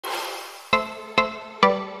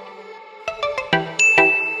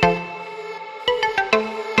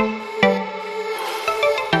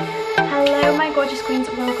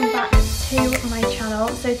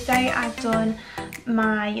today I've done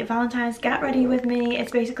my Valentine's get ready with me.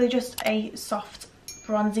 It's basically just a soft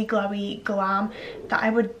bronzy glowy glam that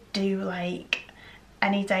I would do like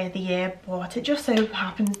any day of the year, but it just so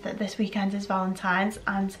happens that this weekend is Valentine's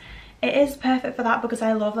and it is perfect for that because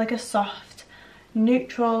I love like a soft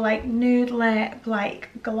neutral like nude lip, like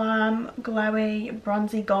glam, glowy,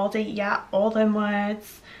 bronzy, goldy, yeah, all them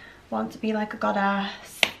words. Want to be like a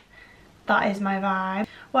goddess. That is my vibe.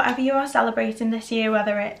 Whatever you are celebrating this year,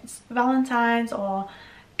 whether it's Valentine's or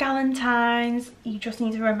Galentine's, you just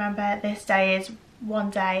need to remember this day is one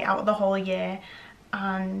day out of the whole year,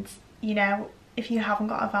 and you know, if you haven't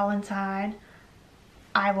got a Valentine,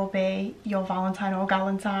 I will be your Valentine or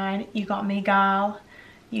Galentine. You got me, gal.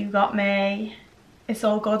 You got me. It's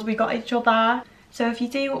all good, we got each other. So if you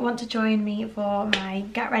do want to join me for my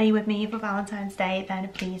get ready with me for Valentine's Day, then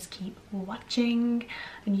please keep watching,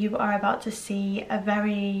 and you are about to see a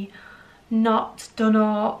very not done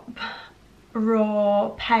up,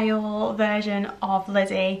 raw, pale version of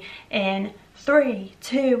Lizzie in 3,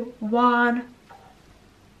 2, 1.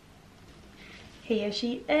 Here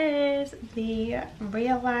she is, the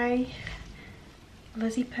real life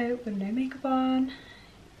Lizzie Pope with no makeup on.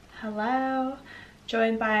 Hello.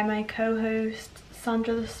 Joined by my co-host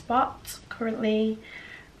Sandra the Spot, currently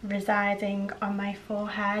residing on my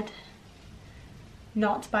forehead.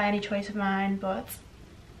 Not by any choice of mine, but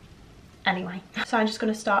anyway. So I'm just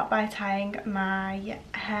going to start by tying my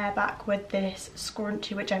hair back with this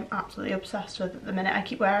scrunchie, which I'm absolutely obsessed with at the minute. I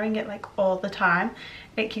keep wearing it like all the time.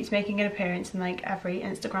 It keeps making an appearance in like every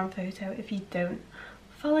Instagram photo. If you don't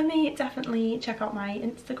follow me, definitely check out my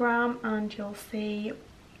Instagram and you'll see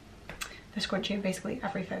the scrunchie in basically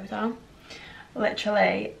every photo.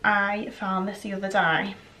 Literally, I found this the other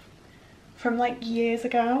day from like years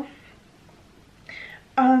ago,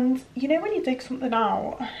 and you know when you dig something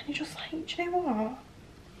out and you're just like, do you know what,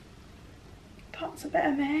 that's a bit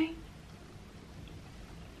of me.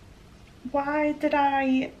 Why did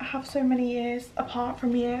I have so many years apart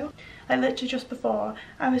from you? Like literally just before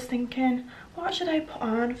I was thinking, what should I put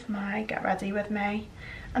on for my get ready with me?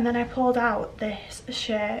 And then I pulled out this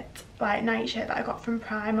shirt, like night shirt that I got from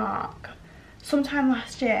Primark sometime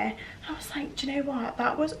last year. I was like, do you know what?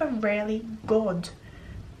 That was a really good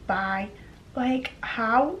buy. Like,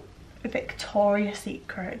 how Victoria's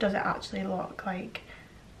Secret does it actually look? Like,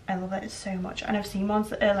 I love it so much. And I've seen ones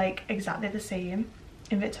that are like exactly the same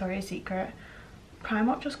in Victoria's Secret.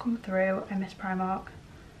 Primark just come through. I miss Primark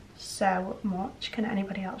so much. Can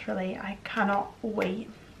anybody else relate? I cannot wait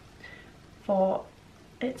for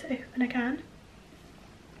it to open again.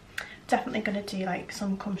 Definitely gonna do like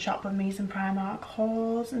some come shop with me, some Primark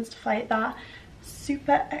hauls and stuff like that.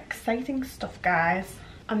 Super exciting stuff, guys.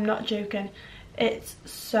 I'm not joking, it's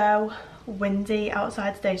so windy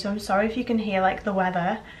outside today, so I'm sorry if you can hear like the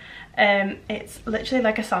weather. It's literally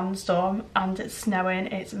like a sandstorm and it's snowing,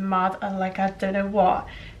 it's mad, and like I don't know what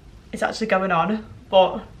is actually going on,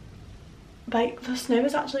 but like the snow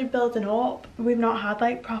is actually building up. We've not had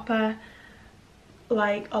like proper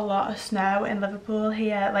like a lot of snow in Liverpool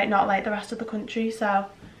here, like not like the rest of the country, so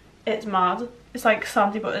it's mad. It's like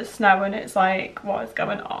sandy but it's snowing. It's like, what is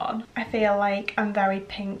going on? I feel like I'm very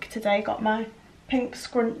pink today. Got my pink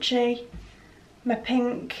scrunchie, my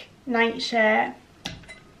pink night shirt,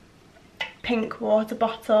 pink water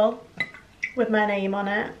bottle with my name on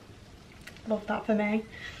it. Love that for me.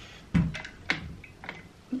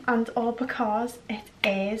 And all because it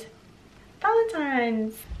is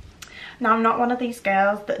Valentine's. Now, I'm not one of these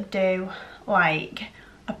girls that do like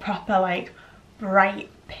a proper like bright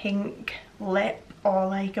pink lip or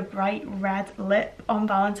like a bright red lip on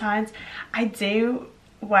Valentine's. I do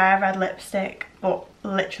wear red lipstick, but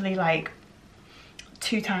literally like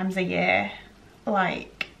 2 times a year,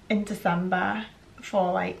 like in December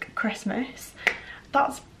for like Christmas.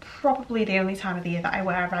 That's probably the only time of the year that I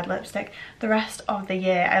wear red lipstick. The rest of the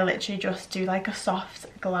year I literally just do like a soft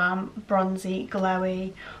glam bronzy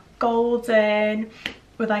glowy golden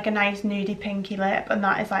with like a nice nudie pinky lip, and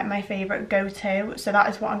that is like my favorite go-to. So that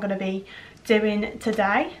is what I'm going to be doing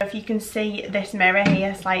today. If you can see this mirror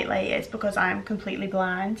here slightly, it's because I'm completely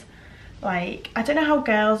blind. Like, I don't know how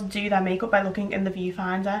girls do their makeup by looking in the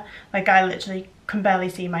viewfinder. Like, I literally can barely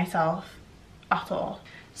see myself at all.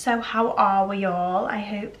 So how are we all? I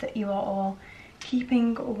hope that you are all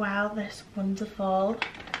keeping well this wonderful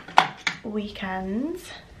weekend.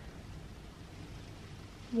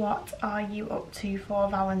 What are you up to for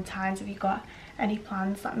Valentine's? Have you got any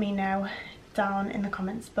plans? Let me know down in the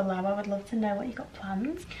comments below. I would love to know what you got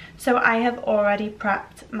planned. So I have already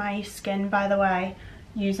prepped my skin, by the way,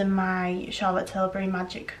 using my Charlotte Tilbury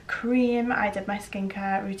Magic Cream. I did my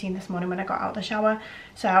skincare routine this morning when I got out of the shower,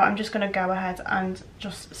 so I'm just going to go ahead and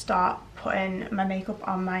just start putting my makeup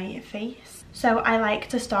on my face. So I like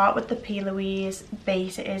to start with the P. Louise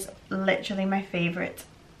base. It is literally my favourite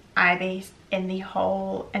eye base in the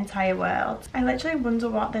whole entire world. I literally wonder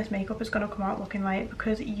what this makeup is going to come out looking like,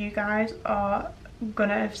 because you guys are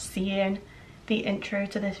gonna have seen the intro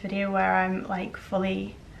to this video where I'm like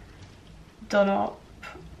fully done up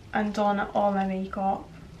and done all my makeup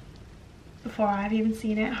before I've even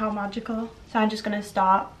seen it. How magical. So I'm just going to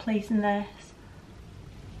start placing this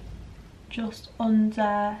just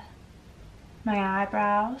under my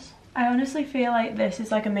eyebrows. I honestly feel like this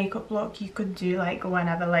is like a makeup look you could do like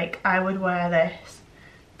whenever. Like I would wear this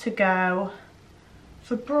to go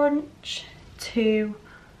for brunch, to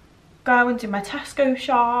go and do my Tesco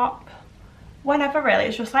shop, whenever really.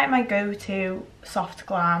 It's just like my go-to soft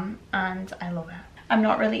glam and I love it. I'm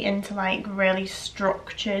not really into like really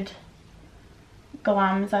structured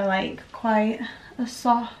glams. I like quite a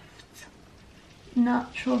soft,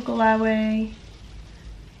 natural, glowy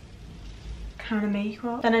kind of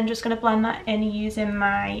makeup. Then I'm just going to blend that in using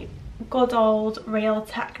my good old Real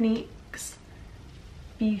Techniques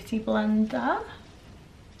beauty blender.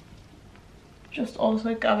 Just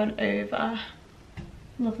also going over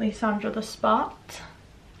lovely Sandra the Spot.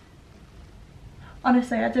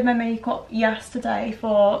 Honestly, I did my makeup yesterday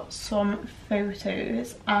for some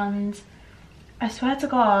photos and I swear to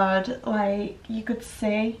God, like you could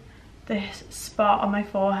see this spot on my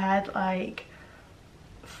forehead like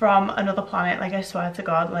from another planet. Like I swear to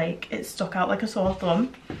God, like it stuck out like a sore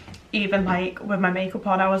thumb. Even like with my makeup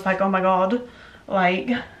on, I was like, oh my God,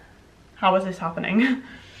 like how is this happening?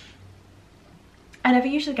 I never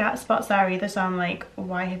usually get spots there either, so I'm like,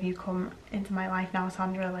 why have you come into my life now,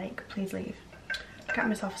 Sandra? Like, please leave. Get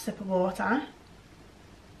myself a sip of water.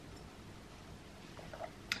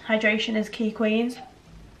 Hydration is key, queens.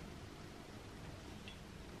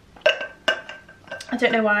 I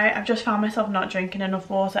don't know why, I've just found myself not drinking enough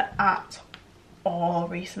water at all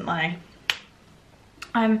recently.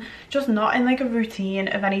 I'm just not in like a routine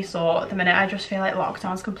of any sort at the minute. I just feel like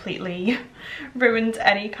lockdown's completely ruined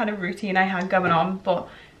any kind of routine I had going on, but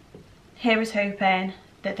here is hoping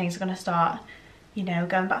that things are going to start, you know,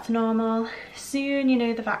 going back to normal soon. You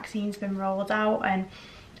know, the vaccine's been rolled out and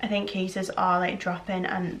I think cases are like dropping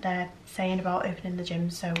and they're saying about opening the gym,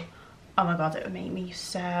 so oh my God, it would make me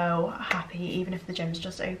so happy even if the gym's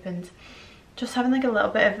just opened. Just having like a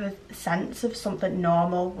little bit of a sense of something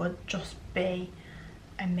normal would just be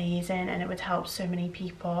amazing and it would help so many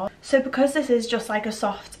people. So because this is just like a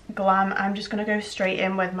soft glam, I'm just going to go straight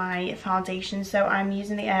in with my foundation. So I'm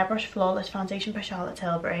using the Airbrush Flawless Foundation by Charlotte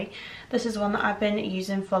Tilbury. This is one that I've been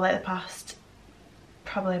using for like the past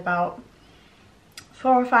probably about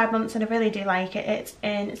 4 or 5 months and I really do like it. It's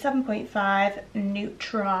in 7.5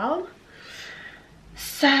 neutral.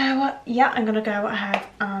 So yeah, I'm going to go ahead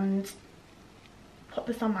and put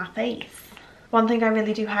this on my face. One thing I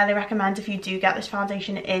really do highly recommend if you do get this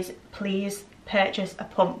foundation is please purchase a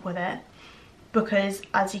pump with it, because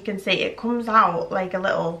as you can see it comes out like a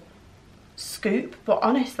little scoop, but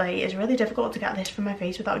honestly it's really difficult to get this from my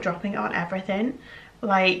face without dropping it on everything.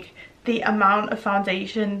 Like the amount of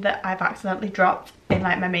foundation that I've accidentally dropped in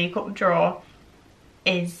like my makeup drawer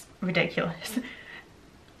is ridiculous.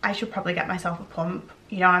 I should probably get myself a pump.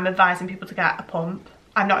 You know, I'm advising people to get a pump.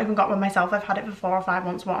 I've not even got one myself. I've had it for 4 or 5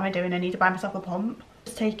 months. What am I doing? I need to buy myself a pump.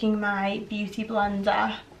 Just taking my beauty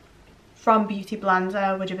blender from Beauty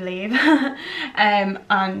Blender, would you believe?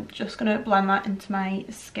 And just gonna blend that into my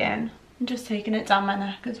skin. I'm just taking it down my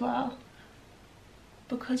neck as well,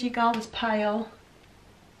 because your girl was pale,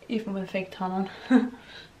 even with a fake tan on.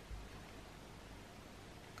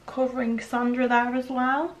 Covering Sandra there as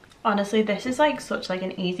well. Honestly, this is like such like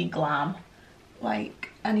an easy glam. Like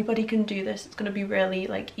anybody can do this. It's going to be really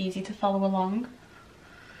like easy to follow along,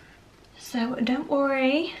 so don't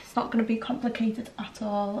worry, it's not going to be complicated at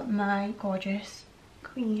all, my gorgeous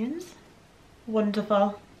queens.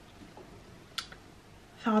 Wonderful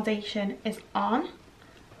foundation is on.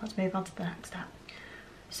 Let's move on to the next step.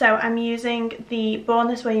 So I'm using the Born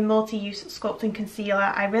This Way multi-use sculpting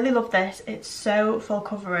concealer. I really love this. It's so full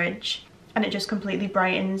coverage and it just completely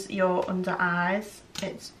brightens your under eyes.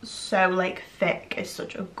 It's so like thick. It's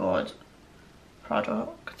such a good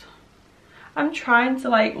product. I'm trying to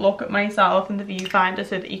like look at myself in the viewfinder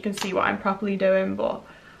so that you can see what I'm properly doing, but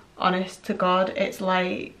honest to God, it's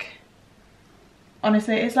like,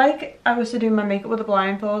 honestly, it's like I was to do my makeup with a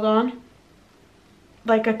blindfold on.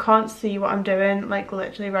 Like I can't see what I'm doing, like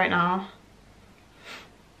literally right now.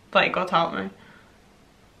 Like God help me.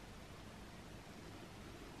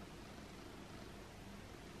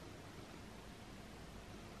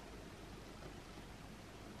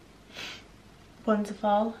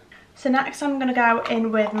 wonderful. So next I'm going to go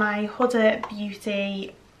in with my Huda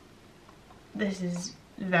Beauty, this is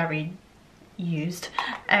very used,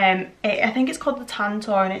 I think it's called the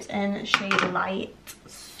Tantor and it's in shade Light.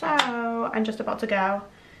 So I'm just about to go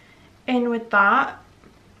in with that.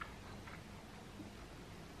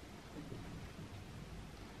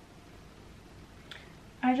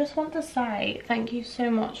 I just want to say thank you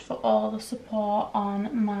so much for all the support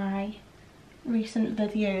on my recent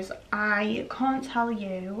videos. I can't tell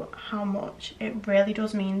you how much it really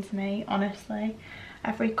does mean to me, honestly.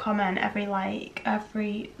 Every comment, every like,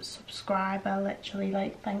 every subscriber, literally,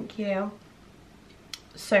 like, thank you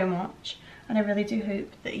so much. And I really do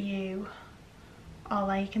hope that you are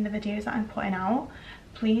liking the videos that I'm putting out.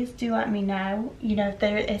 Please do let me know, you know, if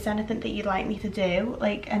there is anything that you'd like me to do,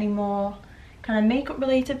 like any more kind of makeup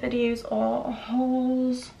related videos or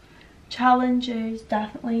hauls, challenges.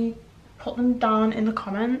 Definitely put them down in the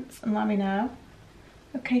comments and let me know.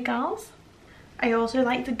 Okay gals. I also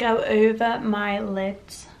like to go over my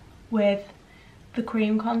lids with the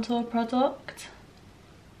cream contour product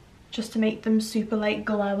just to make them super like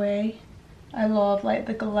glowy. I love like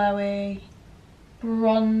the glowy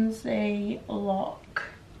bronzy look.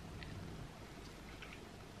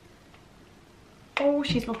 Oh,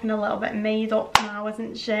 she's looking a little bit made up now,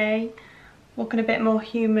 isn't she? Looking a bit more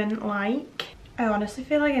human-like. I honestly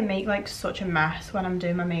feel like I make like such a mess when I'm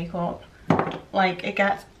doing my makeup. Like, it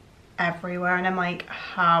gets everywhere and I'm like,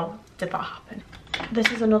 how did that happen?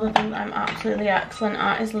 This is another thing that I'm absolutely excellent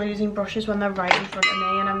at, is losing brushes when they're right in front of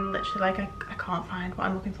me and I'm literally like, I can't find what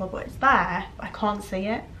I'm looking for, but it's there, I can't see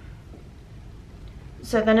it.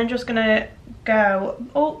 So then I'm just gonna go,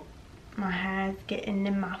 oh, my hair's getting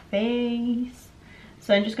in my face.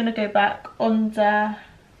 So I'm just going to go back under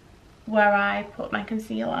where I put my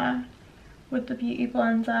concealer with the Beauty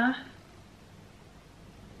Blender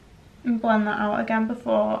and blend that out again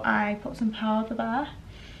before I put some powder there.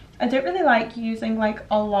 I don't really like using like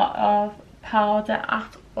a lot of powder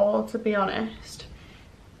at all, to be honest,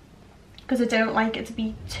 because I don't like it to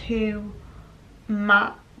be too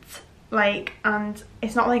matte, like, and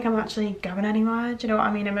it's not like I'm actually going anywhere, do you know what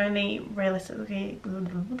I mean? I'm only realistically going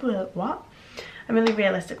to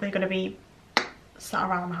be sat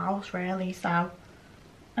around the house really, so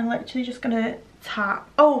I'm literally just going to tap.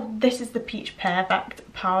 Oh, this is the Peach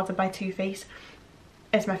Perfect powder by Too Faced.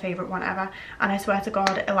 It's my favourite one ever, and I swear to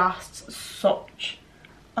God it lasts such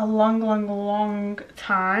a long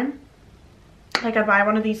time. Like, I buy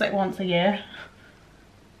one of these like once a year.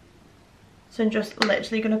 So I'm just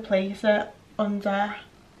literally going to place it under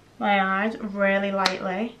my eyes really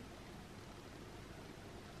lightly.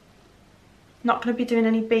 Not going to be doing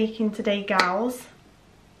any baking today, gals.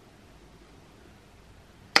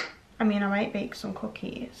 I mean, I might bake some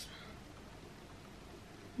cookies.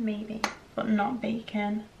 Maybe, but not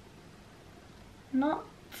baking. Not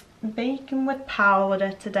baking with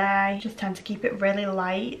powder today. Just tend to keep it really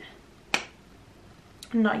light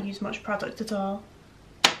and not use much product at all.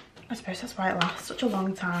 I suppose that's why it lasts such a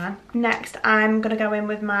long time. Next, I'm going to go in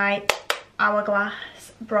with my Hourglass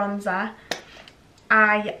bronzer.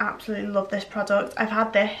 I absolutely love this product. I've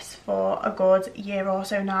had this for a good year or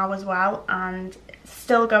so now as well, and it's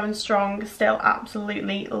still going strong, still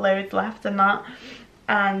absolutely loads left in that,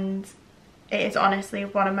 and it is honestly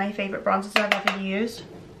one of my favourite bronzers I've ever used.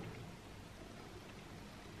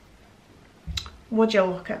 Would you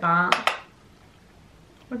look at that?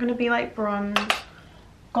 We're going to be like bronze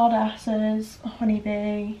goddesses,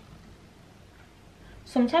 honeybee.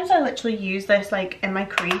 Sometimes I literally use this like in my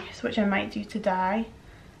crease, which I might do today,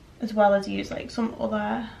 as well as use like some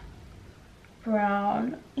other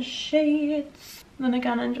brown shades. And then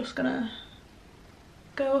again, I'm just gonna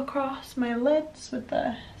go across my lids with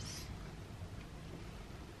this.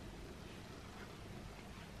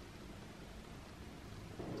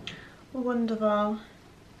 Wonderful.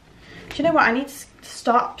 Do you know what? I need to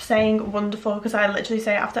stop saying wonderful, because I literally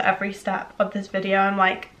say it after every step of this video. I'm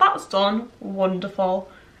like, that's done. Wonderful.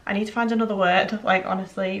 I need to find another word. Like,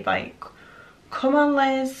 honestly, like, come on,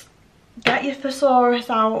 Liz. Get your thesaurus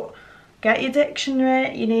out. Get your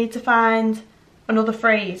dictionary. You need to find another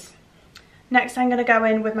phrase. Next, I'm going to go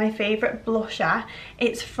in with my favourite blusher.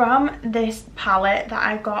 It's from this palette that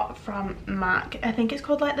I got from MAC. I think it's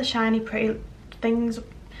called like the Shiny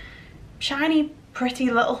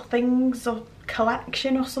Pretty Little Things or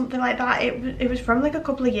collection or something like that. It was from like a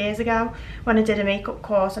couple of years ago when I did a makeup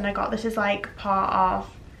course, and I got this as like part of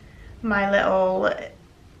my little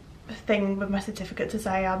thing with my certificate to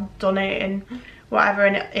say I've done it and whatever,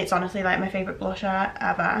 and it's honestly like my favourite blusher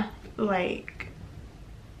ever. Like,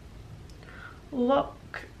 look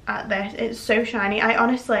at this, it's so shiny. I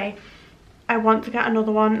I want to get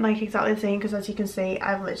another one like exactly the same, because as you can see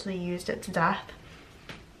I've literally used it to death.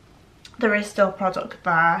 There is still product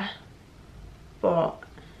there, but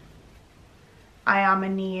I am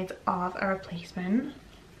in need of a replacement.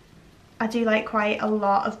 I do like quite a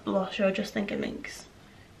lot of blush. I just think it makes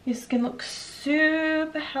your skin look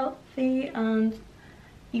super healthy and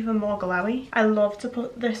even more glowy. I love to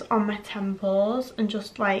put this on my temples and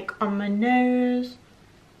just like on my nose.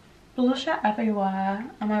 Blusher everywhere,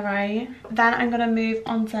 am I right? Then I'm gonna move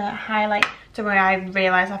on to highlight. Don't worry, I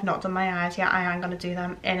realise I've not done my eyes yet. I am gonna do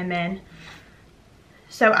them in a min.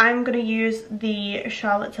 So I'm gonna use the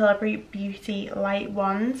Charlotte Tilbury Beauty Light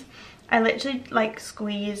Wand. I literally like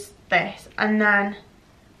squeeze this and then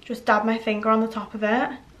just dab my finger on the top of it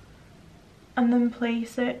and then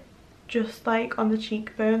place it just like on the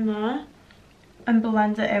cheekbone there and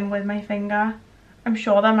blend it in with my finger. I'm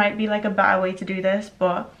sure there might be like a better way to do this,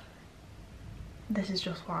 but this is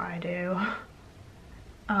just what I do,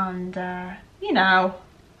 and you know,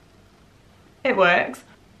 it works.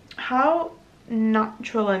 How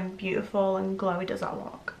natural and beautiful and glowy does that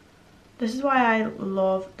look? This is why I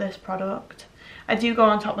love this product. I do go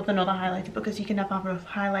on top with another highlighter because you can never have enough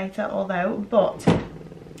highlighter, although, but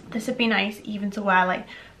this would be nice even to wear like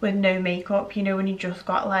with no makeup, you know, when you just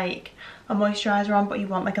got like a moisturiser on but you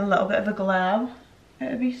want like a little bit of a glow. It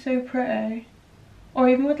would be so pretty. Or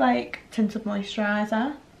even with like tinted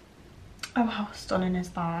moisturiser. Oh, how stunning is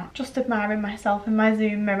that? Just admiring myself in my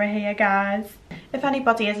Zoom mirror here, guys. If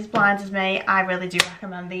anybody is as blind as me, I really do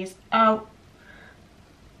recommend these. Oh,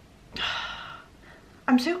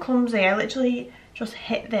 I'm so clumsy. I literally just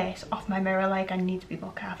hit this off my mirror. Like, I need to be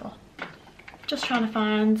more careful. Just trying to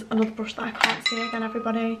find another brush that I can't see again,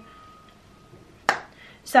 everybody.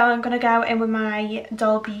 So I'm going to go in with my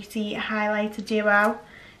Doll Beauty Highlighter Duo.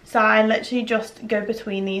 So I literally just go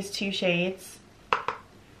between these two shades.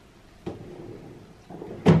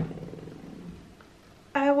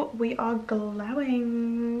 Oh, we are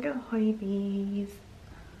glowing, hoibies.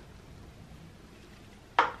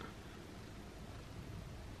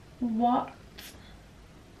 What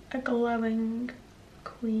a glowing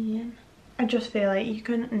queen. I just feel like you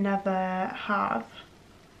can never have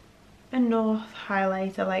enough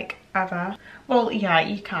highlighter, like, ever. Well, yeah,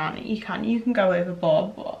 you can go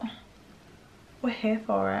overboard, but we're here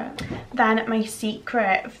for it. Then my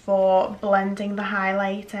secret for blending the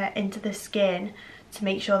highlighter into the skin to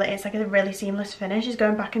make sure that it's like a really seamless finish is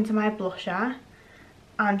going back into my blusher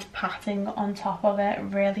and patting on top of it,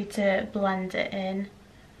 really to blend it in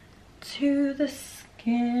to the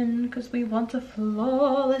skin, because we want a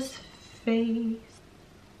flawless face.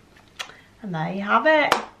 And there you have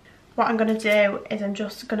it. What I'm going to do is I'm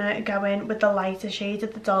just going to go in with the lighter shade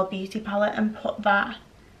of the Doll Beauty palette and put that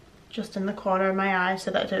just in the corner of my eye so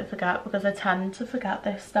that I don't forget, because I tend to forget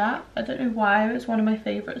this step. I don't know why, it's one of my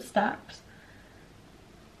favourite steps.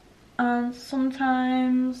 And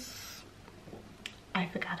sometimes I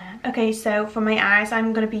forget it. Okay, so for my eyes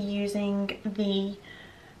I'm going to be using the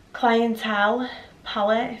Clientele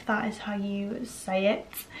palette, if that is how you say it.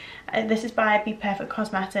 This is by Be Perfect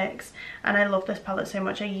Cosmetics and I love this palette so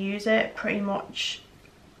much. I use it pretty much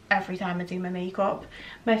every time I do my makeup.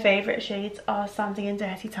 My favourite shades are Sandy and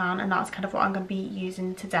Dirty Tan, and that's kind of what I'm going to be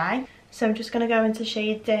using today. So I'm just going to go into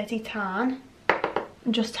shade Dirty Tan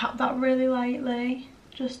and just tap that really lightly.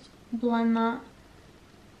 Just blend that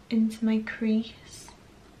into my crease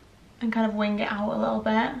and kind of wing it out a little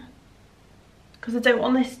bit, because I don't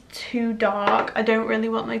want this too dark. I don't really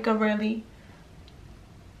want like a really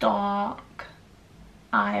dark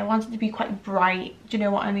eye. I want it to be quite bright, do you know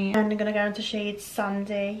what I mean? And I'm going to go into shade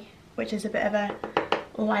Sandy, which is a bit of a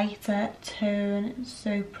lighter tone. It's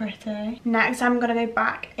so pretty. Next I'm going to go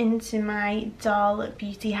back into my Doll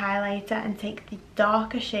Beauty highlighter and take the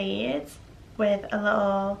darker shades with a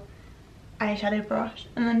little eyeshadow brush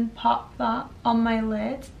and then pop that on my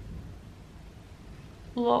lid.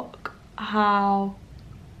 Look how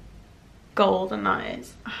golden that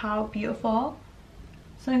is, how beautiful.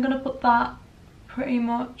 So I'm going to put that pretty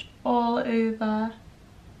much all over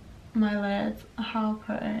my lid. How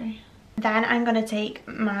pretty. Then I'm going to take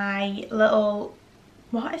my little,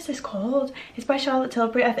 what is this called? It's by Charlotte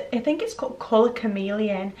Tilbury. I think it's called Colour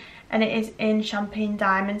Chameleon and it is in Champagne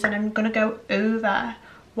Diamonds, and I'm going to go over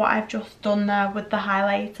what I've just done there with the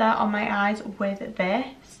highlighter on my eyes with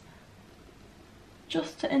this,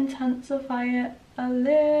 just to intensify it a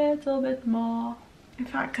little bit more. In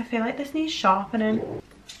fact, I feel like this needs sharpening.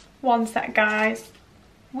 One sec, guys.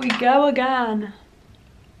 We go again.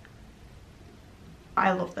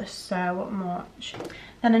 I love this so much.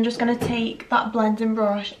 Then I'm just going to take that blending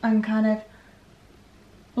brush and kind of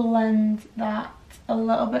blend that a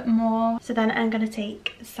little bit more. So then I'm going to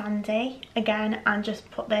take Sandy again and just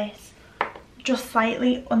put this just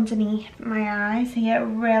slightly underneath my eyes here,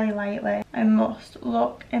 really lightly. I must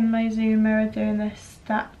look in my Zoom mirror doing this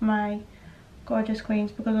step, my gorgeous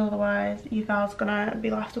queens, because otherwise you guys are gonna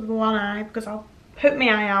be left with one eye because I'll poke my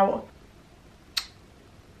eye out.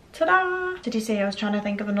 Ta-da! Did you see I was trying to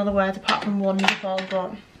think of another word apart from wonderful,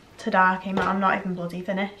 but ta-da came out. I'm not even bloody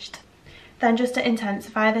finished. Then just to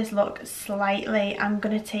intensify this look slightly, I'm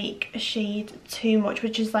gonna take a shade Too Much,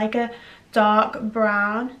 which is like a dark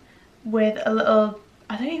brown with a little,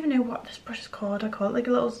 I don't even know what this brush is called. I call it like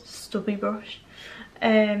a little stubby brush.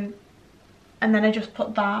 And then I just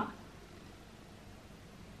put that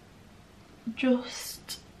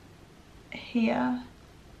just here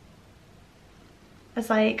as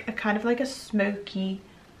like a kind of like a smoky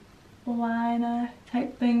liner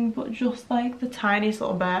type thing, but just like the tiniest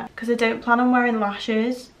little bit, because I don't plan on wearing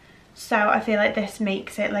lashes, so I feel like this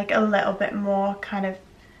makes it like a little bit more kind of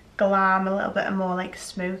glam, a little bit more like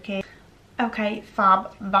smoky. Okay,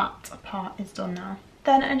 fab, that part is done now.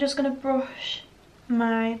 Then I'm just going to brush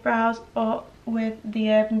my brows up with the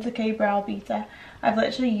Urban Decay Brow Beater. I've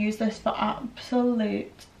literally used this for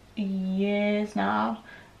absolute years now,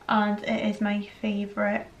 and it is my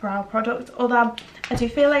favourite brow product. Although I do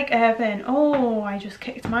feel like Urban, oh, I just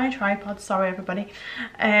kicked my tripod, sorry everybody.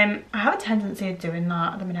 I have a tendency of doing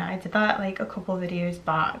that at the minute. I did that like a couple of videos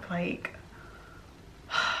back, like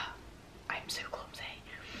I'm so clumsy.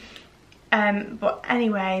 But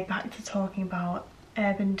anyway, back to talking about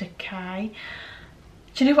Urban Decay.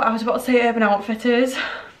 Do you know what I was about to say? Urban Outfitters.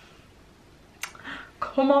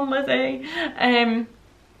 Come on, Lizzie.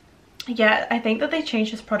 Yeah, I think that they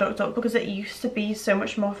changed this product up because it used to be so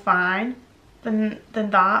much more fine than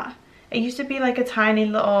that. It used to be like a tiny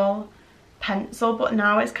little pencil, but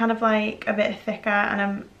now it's kind of like a bit thicker,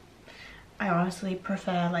 and I honestly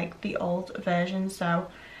prefer like the old version. So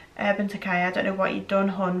Urban Decay, I don't know what you've done,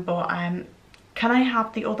 hun, but can I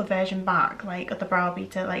have the other version back, like of the brow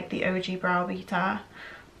beater, like the OG brow beater?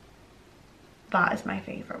 That is my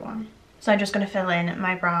favourite one. So I'm just going to fill in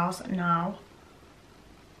my brows now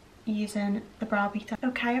using the brow beater.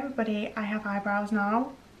 Okay everybody, I have eyebrows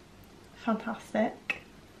now. Fantastic.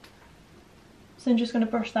 So I'm just going to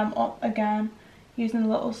brush them up again using a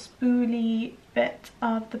little spoolie bit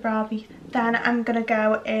of the brow beater. Then I'm going to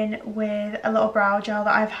go in with a little brow gel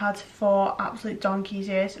that I've had for absolute donkey's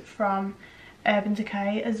years from Urban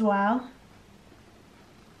Decay as well,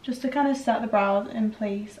 just to kind of set the brows in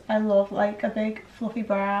place. I love like a big fluffy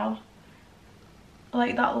brow, I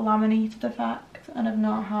like that laminated effect, and I've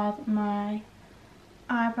not had my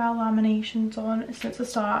eyebrow lamination done since the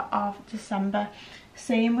start of December.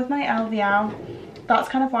 Same with my LVL. That's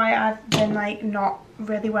kind of why I've been like not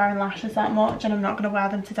really wearing lashes that much, and I'm not going to wear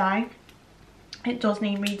them today. It does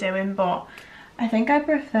need redoing, but I think I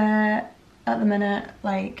prefer at the minute,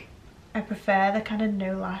 like I prefer the kind of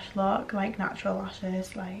no lash look, like natural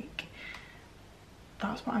lashes. Like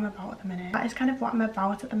that's what I'm about at the minute. That is kind of what I'm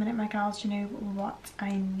about at the minute, my girls. Do you know what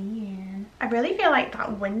I mean? I really feel like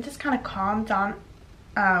that wind has kind of calmed down.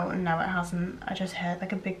 Oh no, it hasn't. I just heard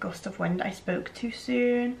like a big gust of wind. I spoke too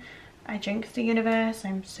soon. I jinxed the universe.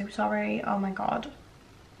 I'm so sorry. Oh my god,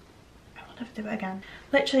 I will never do it again.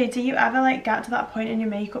 Literally, do you ever like get to that point in your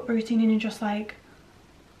makeup routine and you're just like,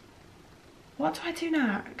 what do I do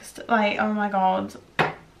next? Like, oh my god.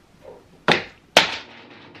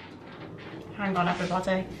 Hang on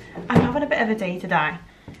everybody, I'm having a bit of a day today.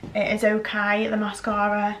 It is okay, the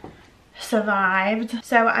mascara survived.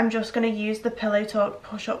 So I'm just going to use the Pillow Talk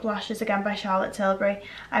Push Up Lashes again by Charlotte Tilbury.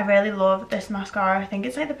 I really love this mascara. I think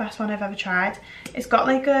it's like the best one I've ever tried. It's got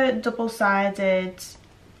like a double-sided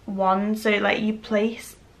wand, so like you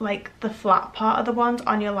place like the flat part of the wand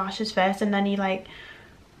on your lashes first, and then you like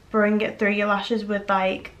bring it through your lashes with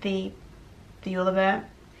like the other bit.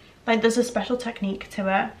 Like there's a special technique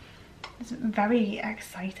to it. It's very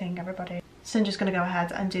exciting, everybody. So I'm just going to go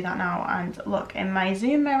ahead and do that now and look in my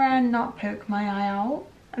Zoom mirror and not poke my eye out.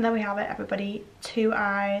 And there we have it, everybody. 2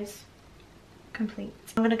 eyes complete.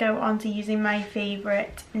 I'm going to go on to using my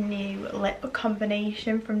favourite new lip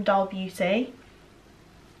combination from Doll Beauty.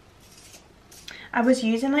 I was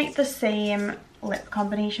using like the same lip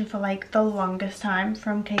combination for like the longest time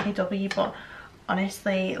from KKW, but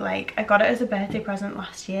honestly, like I got it as a birthday present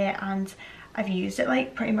last year and I've used it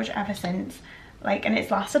like pretty much ever since, like, and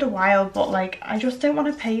it's lasted a while, but like I just don't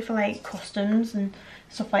want to pay for like customs and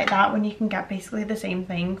stuff like that when you can get basically the same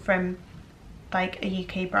thing from like a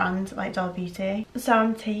UK brand like Doll Beauty. So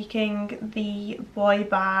I'm taking the Boy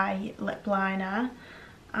Bye lip liner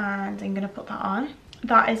and I'm gonna put that on.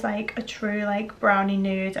 That is like a true like brownie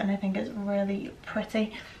nude, and I think it's really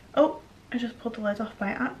pretty. Oh, I just pulled the lid off by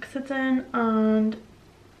accident and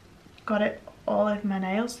got it all over my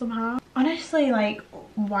nails somehow. Honestly, like,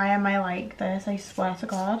 why am I like this? I swear to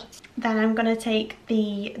God. Then I'm gonna take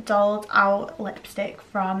the Dolled Out lipstick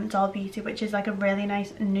from Doll Beauty, which is like a really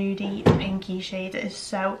nice nudie pinky shade. It is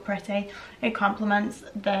so pretty. It complements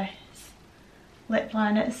this lip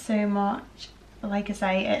liner so much. Like I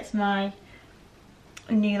say, it's my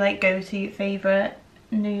new like go-to favourite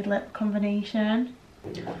nude lip combination.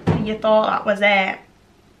 You thought that was it?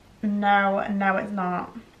 No, it's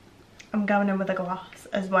not. I'm going in with a gloss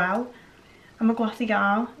as well. I'm a glossy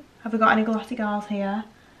gal. Have we got any glossy gals here?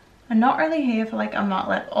 I'm not really here for like a matte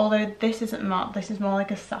lip, although this isn't matte, this is more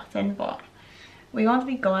like a satin, but we want to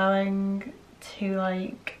be glowing to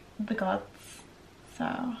like the gods,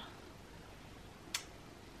 so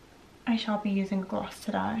I shall be using gloss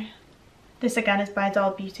today. This again is by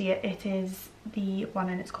Doll Beauty. It is the one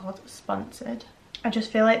and it's called Sponsored. I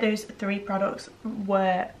just feel like those three products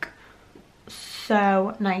work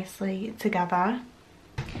so nicely together.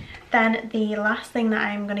 Then the last thing that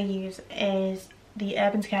I'm going to use is the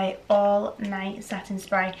Urban Decay All Night Setting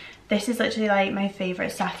Spray. This is literally like my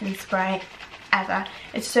favourite setting spray ever.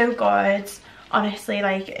 It's so good. Honestly,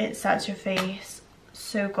 like, it sets your face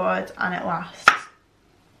so good and it lasts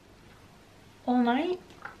all night.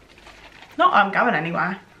 Not that I'm going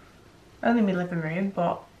anywhere. Only my living room,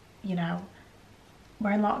 but you know,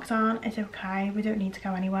 we're in lockdown. It's okay. We don't need to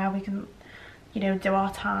go anywhere. We can, you know, do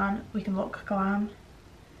our tan. We can look glam.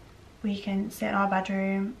 We can sit in our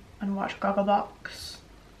bedroom and watch Gogglebox.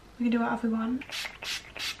 We can do whatever we want.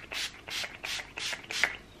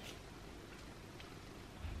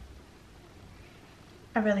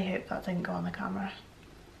 I really hope that didn't go on the camera.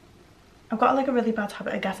 I've got like a really bad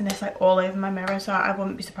habit of getting this like all over my mirror, so I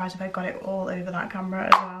wouldn't be surprised if I got it all over that camera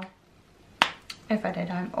as well. If I did,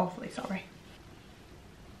 I'm awfully sorry.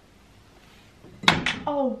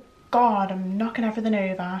 Oh God, I'm knocking everything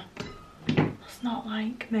over. It's not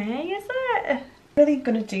like me, is it? Really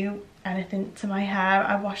gonna do anything to my hair.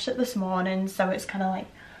 I washed it this morning, so it's kind of like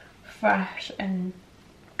fresh and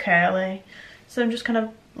curly. So I'm just kind of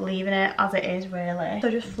leaving it as it is really. So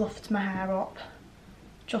I just fluffed my hair up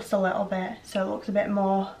just a little bit so it looks a bit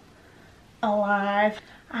more alive.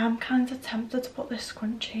 I'm kind of tempted to put this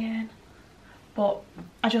scrunchie in, but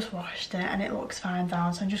I just washed it and it looks fine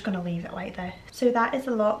down, so I'm just going to leave it like this. So that is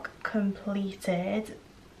the look completed.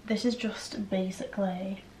 This is just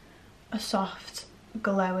basically a soft,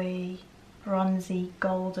 glowy, bronzy,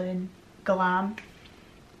 golden glam,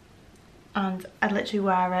 and I'd literally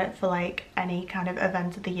wear it for like any kind of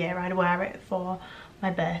event of the year. I'd wear it for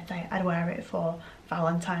my birthday, I'd wear it for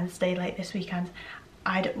Valentine's Day like this weekend.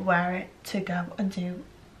 I'd wear it to go and do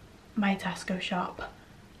my Tesco shop,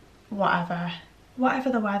 whatever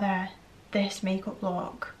the weather, this makeup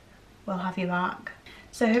look will have you back.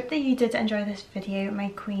 So I hope that you did enjoy this video, my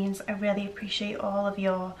queens. I really appreciate all of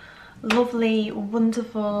your lovely,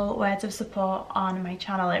 wonderful words of support on my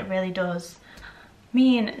channel. It really does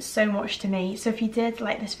mean so much to me. So if you did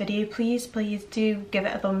like this video, please do give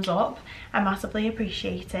it a thumbs up. I massively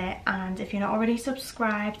appreciate it. And if you're not already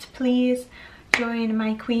subscribed, please join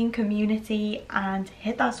my queen community and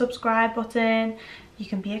hit that subscribe button. You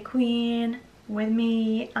can be a queen with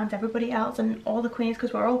me and everybody else and all the queens,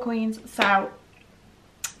 because we're all queens. So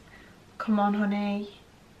come on honey,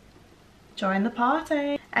 join the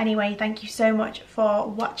party. Anyway, thank you so much for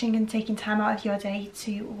watching and taking time out of your day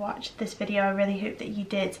to watch this video. I really hope that you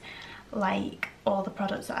did like all the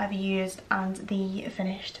products that I've used and the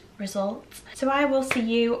finished results. So I will see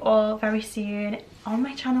you all very soon on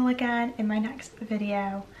my channel again in my next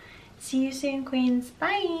video. See you soon, queens.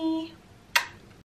 Bye.